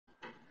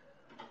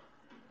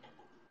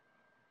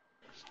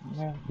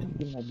Man, I think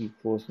you might be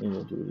forcing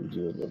your dude to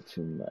do a little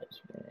too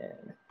much,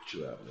 man.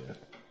 Chill out, man.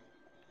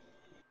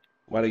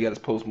 Why they got his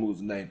post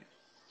moves 90?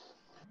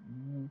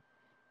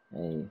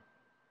 Hey,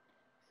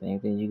 same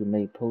thing you can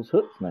make post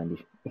hooks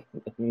 90. I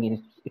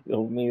mean, it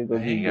don't mean it's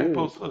gonna He be ain't got good.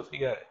 post hooks. He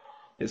got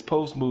his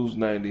post moves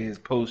 90. His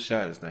post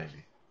shot is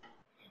 90.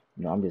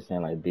 No, I'm just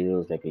saying like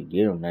builds that could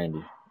get him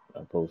 90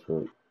 a post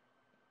hook.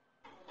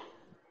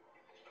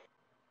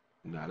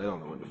 Nah, they don't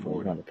know what to But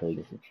we're 40. gonna play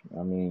this.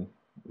 I mean,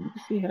 we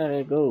can see how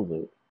that goes,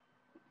 but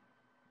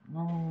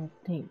I don't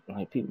think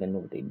like people that know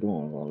what they're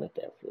doing gonna let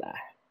that fly.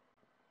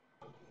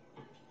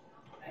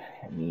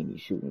 I mean,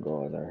 these shooting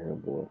guards out here,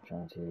 boy. I'm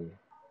trying to tell you.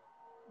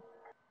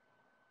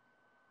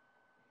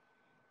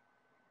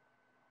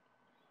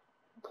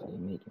 Clay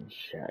making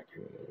shot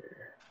creator.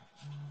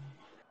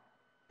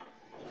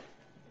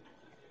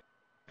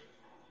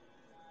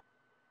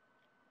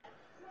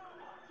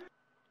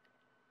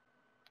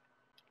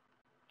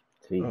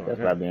 See, Oh, that's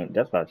what okay.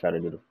 that's what I try to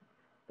do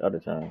the other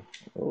time.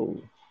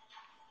 Oh,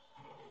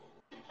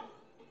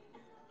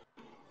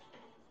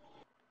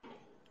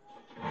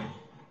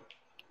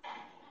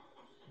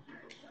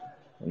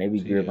 when they be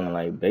See, dribbling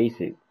like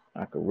basic,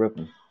 I could rip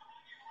them.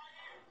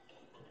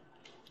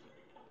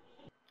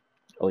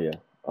 Oh yeah.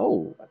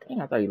 Oh,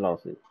 dang, I thought he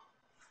lost it.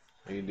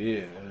 he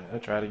did. I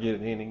tried to get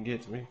it. He didn't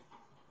get to me.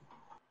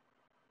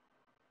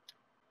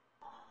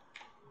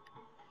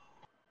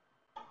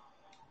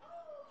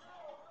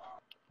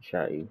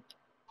 Shot you.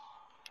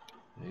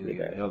 He Get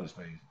got that. hella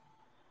space.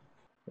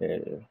 Yeah.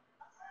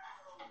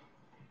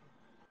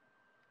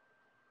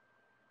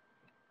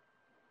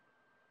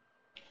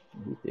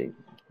 He still,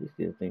 he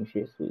still thinks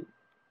shit sweet.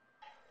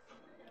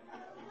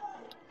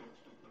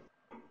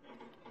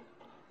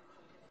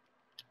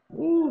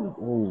 Ooh,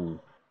 ooh.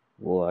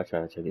 Boy, I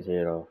tried to take his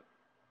head off.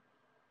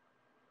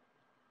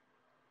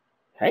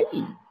 Hey.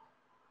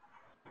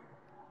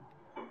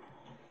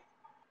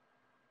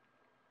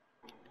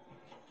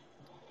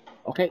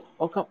 Okay.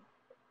 Oh,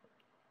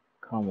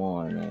 come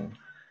on, man.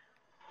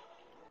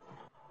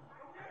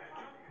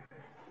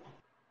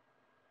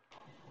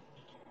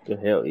 Good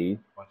hell, E.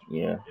 Watch,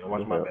 Yeah. yeah, watch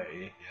Good my hell. back.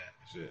 Yeah,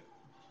 that's it.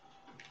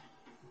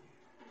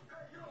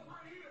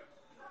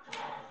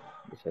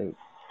 Good shape.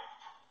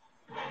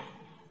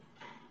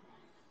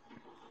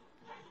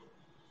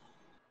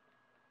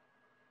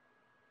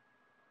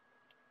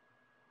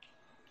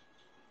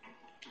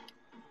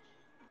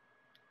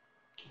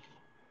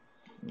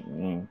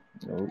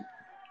 Nope.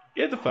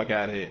 Get the fuck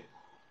out of here.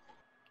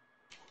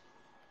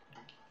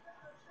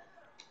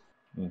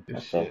 Good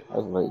That's tough. shit.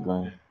 That's late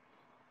game.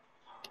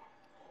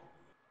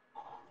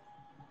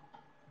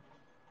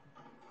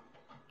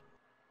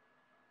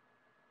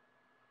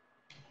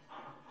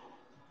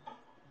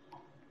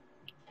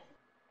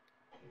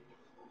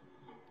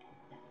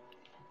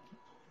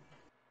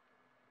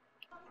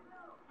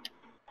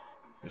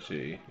 Good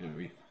shit.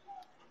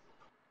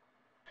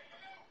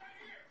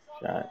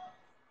 Shot.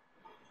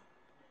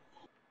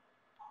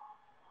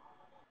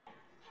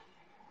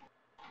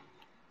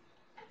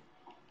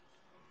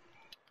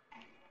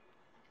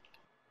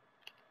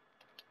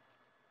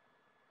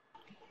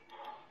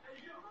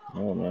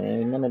 Oh man,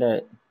 ain't none of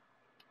that.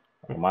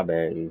 Oh, my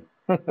bad, E.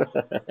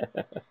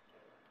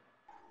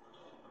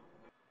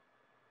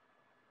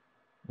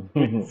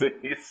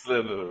 He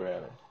slithered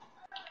around it.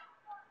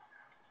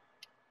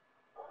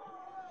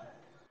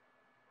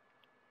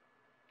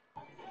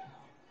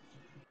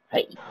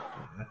 Hey.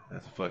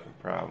 That's a fucking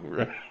problem,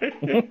 bro.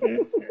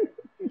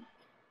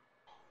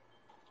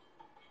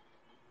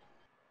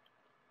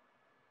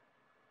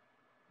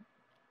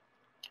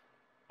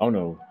 Oh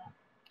no.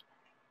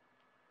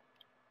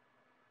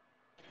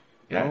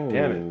 God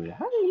damn it. Oh,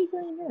 how did he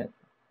bring that?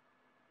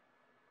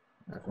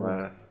 That's That's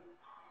crazy. why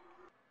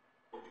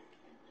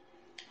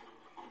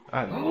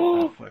I knew it.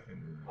 I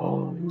fucking knew it.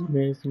 Oh, he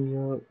messed me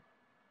up.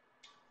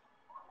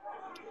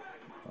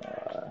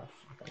 I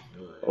fucking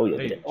knew it. Oh Yo, yeah,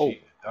 they get be it. Oh,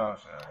 cheating the dog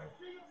shit.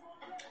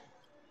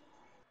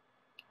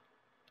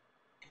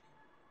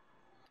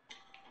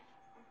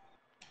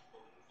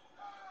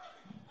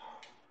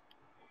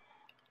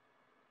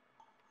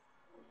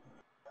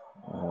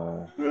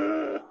 uh,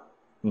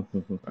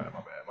 Alright, my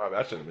bad. My bad.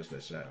 I should have missed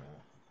that shot,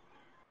 man.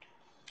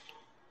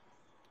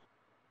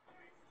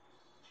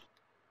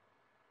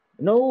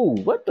 no,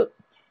 what the?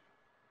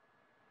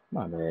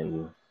 My bad,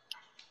 you.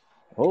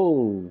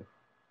 Oh,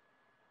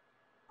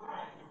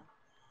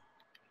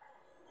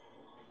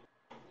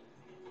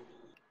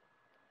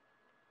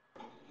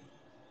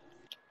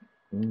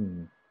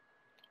 mm.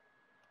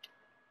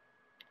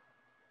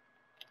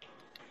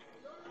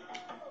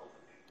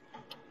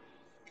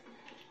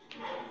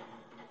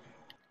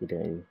 Get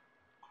that E.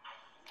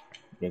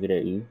 Yeah, get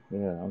that E.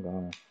 Yeah, I'm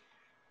gone.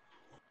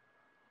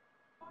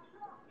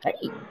 Hey,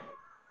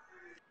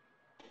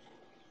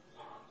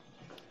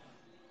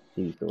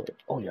 please throw it.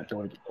 Oh yeah,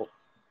 throw it. Oh,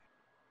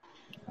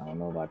 I don't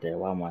know about that.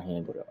 Why my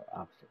hand go the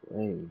opposite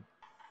way?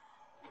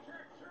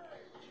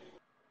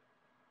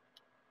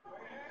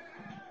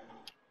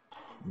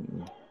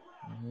 Mm-mm.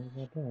 I don't know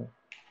about that.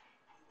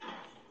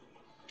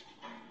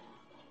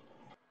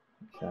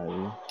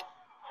 Sorry.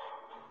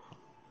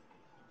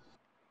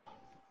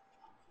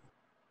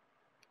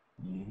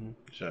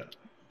 Shut.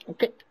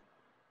 Okay.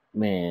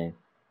 Man.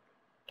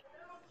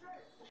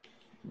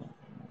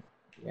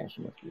 Yeah,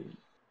 she must be.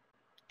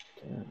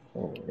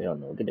 Oh, hell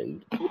no. Get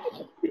the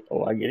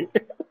Oh, I get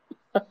it.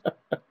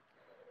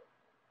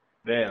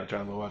 Damn, I'm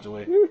trying to move out your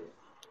way.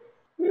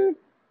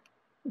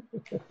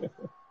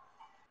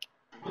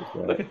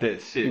 Look at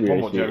that shit. Give me One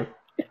that more, shit. Jeremy.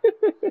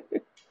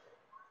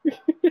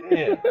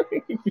 Damn.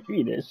 Give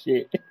me that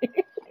shit.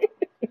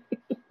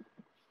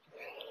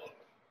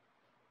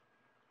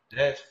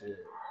 That shit.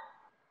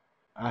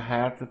 I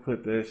have to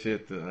put that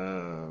shit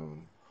to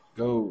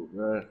go,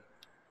 man.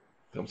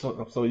 I'm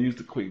so used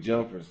to quick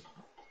jumpers.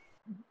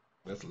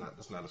 That's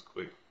not as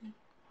quick.